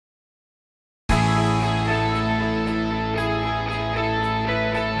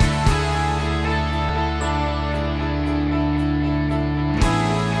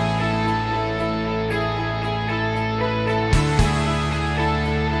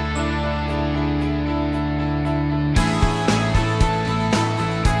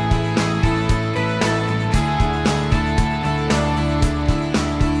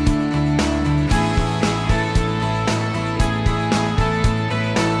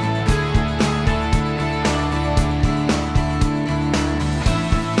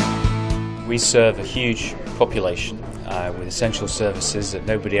We serve a huge population with essential services that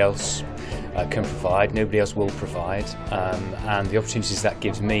nobody else can provide, nobody else will provide, and the opportunities that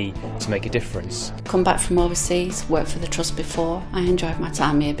gives me to make a difference. Come back from overseas, worked for the Trust before. I enjoyed my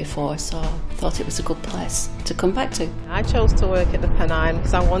time here before, so I thought it was a good place to come back to. I chose to work at the Pennine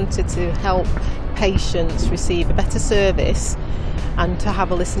because I wanted to help patients receive a better service and to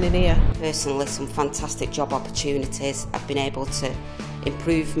have a listening ear. Personally, some fantastic job opportunities. I've been able to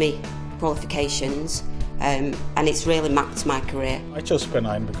improve my qualifications, and it's really mapped my career. I chose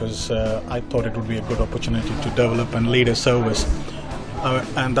Pennine because I thought it would be a good opportunity to develop and lead a service,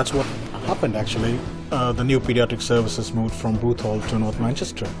 and that's what happened actually. The new paediatric services moved from Booth Hall to North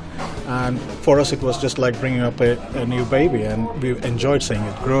Manchester, and for us it was just like bringing up a new baby, and we enjoyed seeing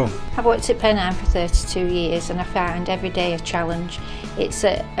it grow. I've worked at Pennine for 32 years and I find every day a challenge. It's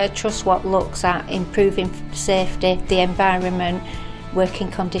a trust what looks at improving safety, the environment,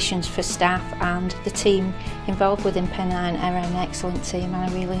 working conditions for staff, and the team involved within Pennine are an excellent team and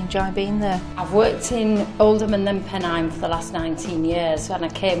I really enjoy being there. I've worked in Oldham and then Pennine for the last 19 years and I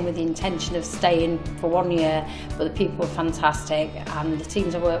came with the intention of staying for 1 year, but the people were fantastic and the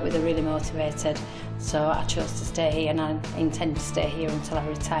teams I work with are really motivated, so I chose to stay here and I intend to stay here until I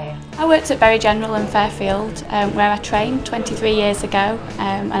retire. I worked at Bury General in Fairfield where I trained 23 years ago,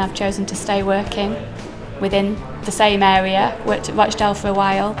 and I've chosen to stay working within the same area. Worked at Rochdale for a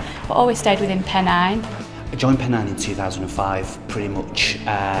while, but always stayed within Pennine. I joined Pennine in 2005, pretty much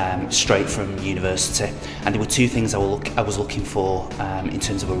straight from university, and there were two things I was looking for in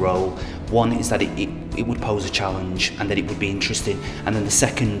terms of a role. One is that it would pose a challenge and that it would be interesting, and then the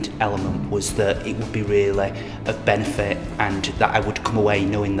second element was that it would be really of benefit and that I would come away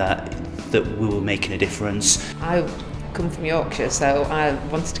knowing that we were making a difference. I come from Yorkshire, so I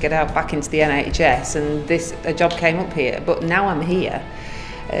wanted to get out back into the NHS, and a job came up here, but now I'm here.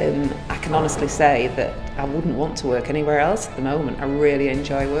 I can honestly say that I wouldn't want to work anywhere else at the moment. I really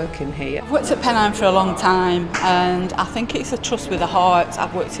enjoy working here. I've worked at Pennine for a long time and I think it's a trust with a heart.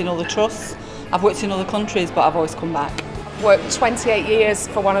 I've worked in other trusts, I've worked in other countries, but I've always come back. I've worked 28 years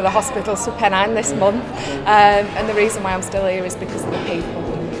for one of the hospitals for Pennine this month, and the reason why I'm still here is because of the people.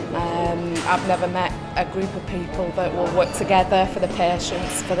 I've never met a group of people that will work together for the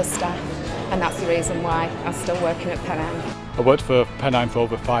patients, for the staff, and that's the reason why I'm still working at Pennine. I worked for Pennine for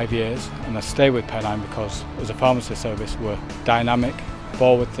over 5 years and I stay with Pennine because as a pharmacy service we're dynamic,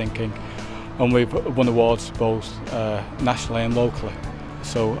 forward thinking, and we've won awards both nationally and locally,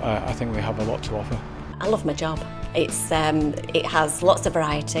 so I think we have a lot to offer. I love my job. It has lots of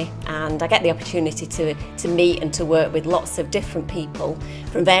variety and I get the opportunity to meet and to work with lots of different people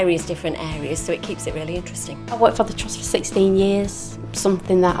from various different areas, so it keeps it really interesting. I worked for the Trust for 16 years,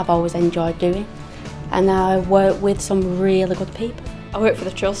 something that I've always enjoyed doing, and I work with some really good people. I worked for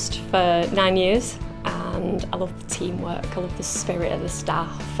the Trust for 9 years and I love the teamwork, I love the spirit of the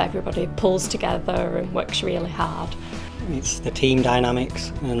staff, everybody pulls together and works really hard. It's the team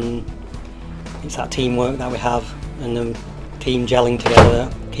dynamics and it's that teamwork that we have and the team gelling together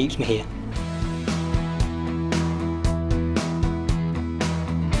that keeps me here.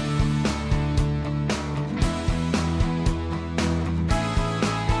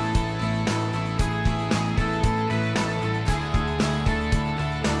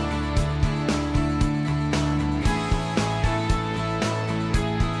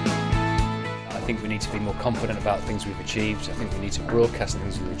 I think we need to be more confident about things we've achieved. I think we need to broadcast the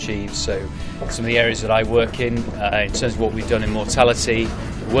things we've achieved. So some of the areas that I work in terms of what we've done in mortality,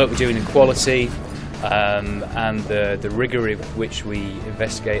 the work we're doing in quality, and the rigour with which we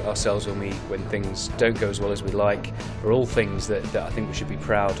investigate ourselves when things don't go as well as we like, are all things that I think we should be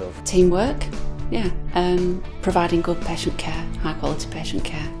proud of. Teamwork, yeah, providing good patient care, high quality patient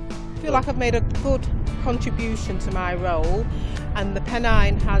care. I feel like I've made a good contribution to my role, and the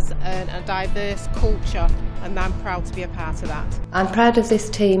Pennine has a diverse culture and I'm proud to be a part of that. I'm proud of this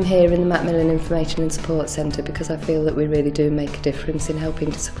team here in the Macmillan Information and Support Centre because I feel that we really do make a difference in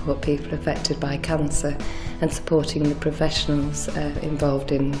helping to support people affected by cancer and supporting the professionals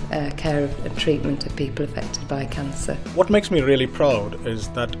involved in care and treatment of people affected by cancer. What makes me really proud is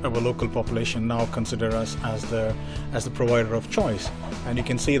that our local population now consider us as the provider of choice, and you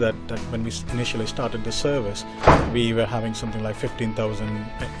can see that when we initially started the service we were having something like 15,000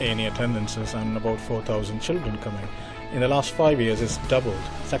 A&E attendances and about 4,000 children coming. In the last 5 years it's doubled.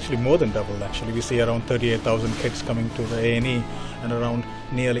 It's actually more than doubled actually. We see around 38,000 kids coming to the A&E and around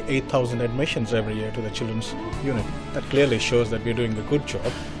nearly 8,000 admissions every year to the children's unit. That clearly shows that we're doing a good job.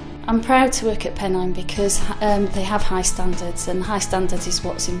 I'm proud to work at Pennine because they have high standards, and high standards is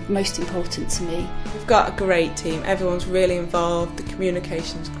what's most important to me. We've got a great team, everyone's really involved, the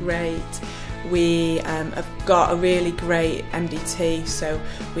communication's great. We have got a really great MDT, so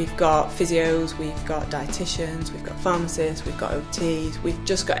we've got physios, we've got dietitians, we've got pharmacists, we've got OTs, we've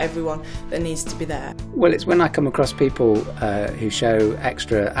just got everyone that needs to be there. Well, it's when I come across people who show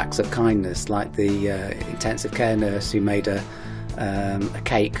extra acts of kindness, like the intensive care nurse who made a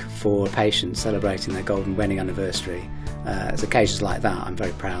cake for a patient celebrating their golden wedding anniversary. It's occasions like that I'm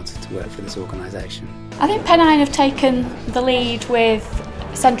very proud to work for this organisation. I think Pennine have taken the lead with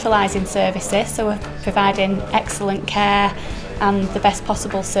centralising services, so we're providing excellent care and the best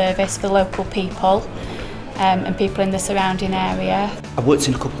possible service for local people and people in the surrounding area. I've worked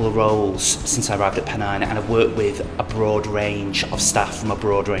in a couple of roles since I arrived at Pennine, and I've worked with a broad range of staff from a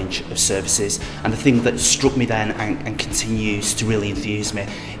broad range of services, and the thing that struck me then and continues to really enthuse me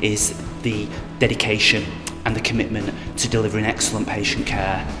is the dedication and the commitment to delivering excellent patient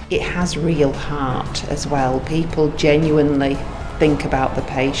care. It has real heart as well. People genuinely think about the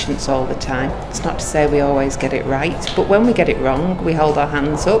patients all the time. It's not to say we always get it right, but when we get it wrong, we hold our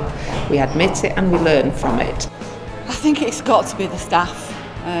hands up, we admit it and we learn from it. I think it's got to be the staff.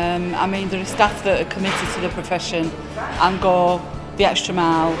 I mean, there are staff that are committed to the profession and go the extra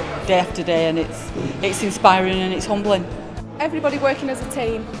mile day after day, and it's inspiring and it's humbling. Everybody working as a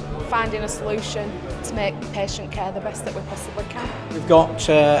team, finding a solution to make patient care the best that we possibly can. We've got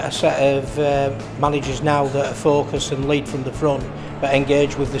a set of managers now that are focused and lead from the front, but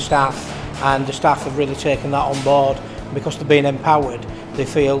engage with the staff, and the staff have really taken that on board. Because they're being empowered, they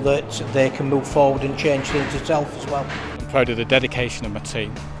feel that they can move forward and change things itself as well. I'm proud of the dedication of my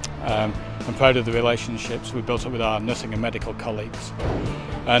team. I'm proud of the relationships we've built up with our nursing and medical colleagues.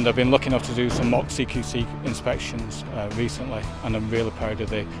 And I've been lucky enough to do some mock CQC inspections recently, and I'm really proud of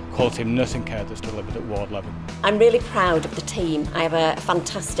the quality of nursing care that's delivered at ward level. I'm really proud of the team. I have a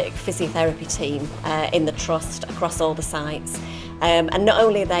fantastic physiotherapy team in the trust across all the sites. And not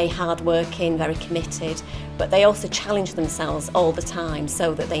only are they hard-working, very committed, but they also challenge themselves all the time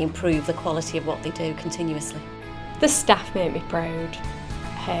so that they improve the quality of what they do continuously. The staff make me proud.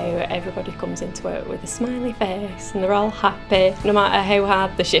 How everybody comes into work with a smiley face and they're all happy, no matter how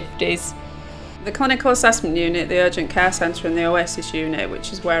hard the shift is. The clinical assessment unit, the urgent care centre and the Oasis unit,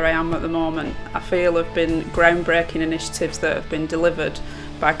 which is where I am at the moment, I feel have been groundbreaking initiatives that have been delivered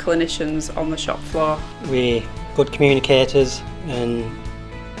by clinicians on the shop floor. We're good communicators, and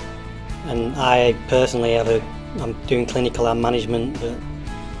I personally I'm doing clinical and management, but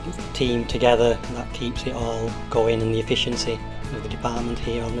team together, that keeps it all going, and the efficiency of the department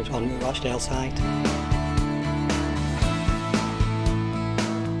here on the Rochdale site.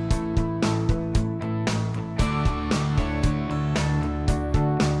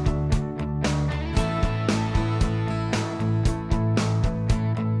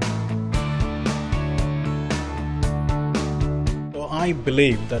 So I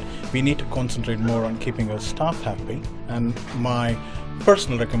believe that we need to concentrate more on keeping our staff happy, and my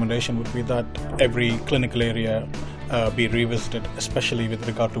personal recommendation would be that every clinical area be revisited, especially with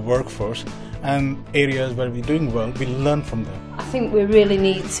regard to workforce, and areas where we're doing well, we learn from them. I think we really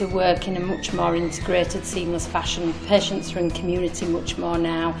need to work in a much more integrated, seamless fashion. Patients are in community much more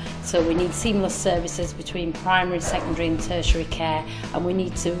now, so we need seamless services between primary, secondary and tertiary care, and we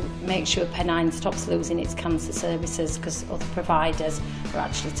need to make sure Pennine stops losing its cancer services because other providers are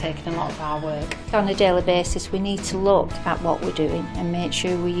actually taking a lot of our work. On a daily basis, we need to look at what we're doing and make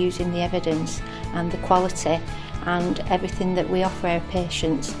sure we're using the evidence and the quality, and everything that we offer our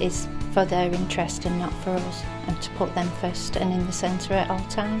patients is for their interest and not for us, and to put them first and in the centre at all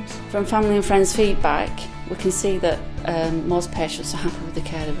times. From family and friends' feedback, we can see that most patients are happy with the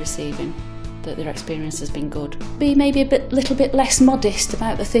care they're receiving, that their experience has been good. Be maybe a little bit less modest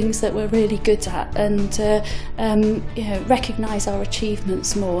about the things that we're really good at, and recognise our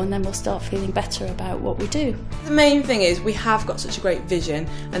achievements more, and then we'll start feeling better about what we do. The main thing is we have got such a great vision,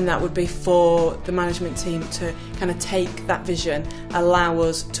 and that would be for the management team to kind of take that vision, allow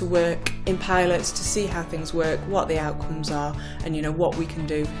us to work in pilots to see how things work, what the outcomes are, and what we can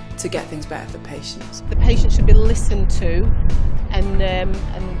do to get things better for patients. The patient should be listened to,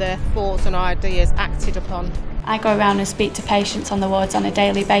 and their thoughts and ideas acted upon. I go around and speak to patients on the wards on a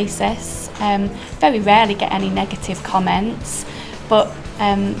daily basis. Very rarely get any negative comments, but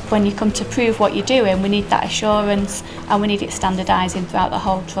when you come to prove what you're doing, we need that assurance, and we need it standardising throughout the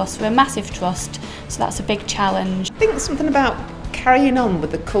whole trust. We're a massive trust, so that's a big challenge. I think there's something about carrying on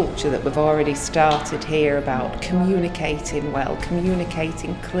with the culture that we've already started here about communicating well,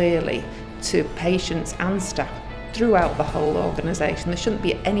 communicating clearly to patients and staff throughout the whole organisation. There shouldn't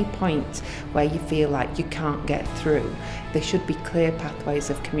be at any point where you feel like you can't get through. There should be clear pathways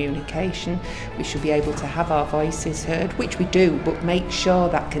of communication. We should be able to have our voices heard, which we do, but make sure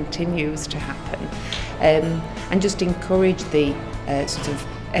that continues to happen. And just encourage the sort of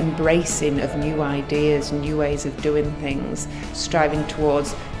embracing of new ideas, new ways of doing things, striving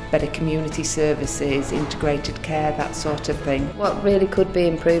towards better community services, integrated care, that sort of thing. What really could be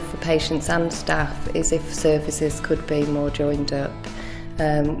improved for patients and staff is if services could be more joined up.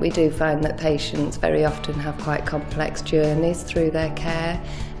 We do find that patients very often have quite complex journeys through their care,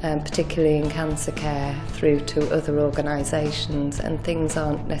 particularly in cancer care, through to other organisations, and things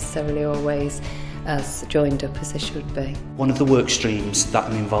aren't necessarily always as joined up as they should be. One of the work streams that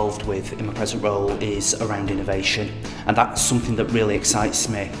I'm involved with in my present role is around innovation, and that's something that really excites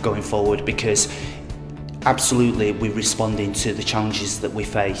me going forward, because absolutely we're responding to the challenges that we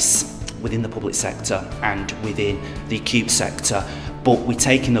face within the public sector and within the acute sector, but we're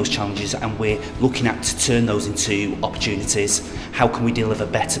taking those challenges and we're looking at to turn those into opportunities. How can we deliver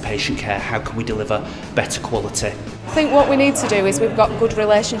better patient care? How can we deliver better quality? I think what we need to do is we've got good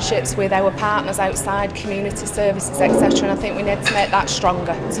relationships with our partners outside, community services, etc. And I think we need to make that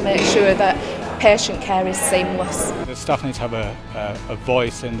stronger to make sure that patient care is seamless. The staff need to have a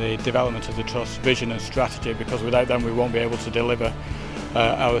voice in the development of the Trust's vision and strategy, because without them we won't be able to deliver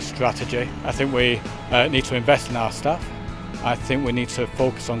our strategy. I think we need to invest in our staff. I think we need to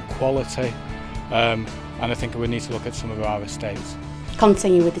focus on quality, and I think we need to look at some of our estates.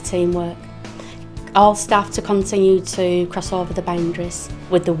 Continue with the teamwork. All staff to continue to cross over the boundaries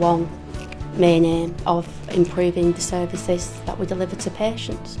with the one main aim of improving the services that we deliver to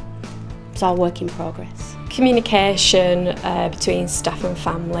patients. It's all work in progress. Communication between staff and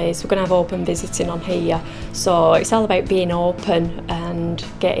families. We're going to have open visiting on here, so it's all about being open and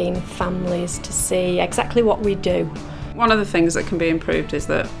getting families to see exactly what we do. One of the things that can be improved is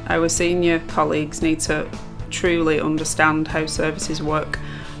that our senior colleagues need to truly understand how services work,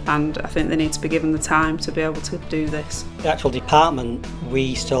 and I think they need to be given the time to be able to do this. The actual department,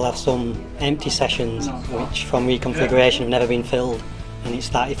 we still have some empty sessions which from reconfiguration have never been filled, and it's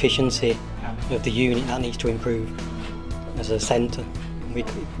that efficiency of the unit that needs to improve as a centre.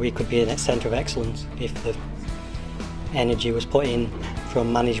 We could be a centre of excellence if the energy was put in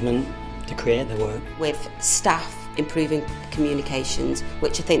from management to create the work. With staff improving communications,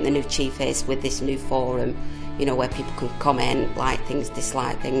 which I think the new chief is with this new forum, you know, where people can comment, like things,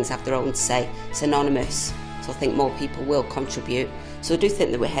 dislike things, have their own say. It's anonymous, so I think more people will contribute. So I do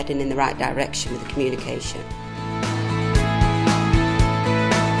think that we're heading in the right direction with the communication.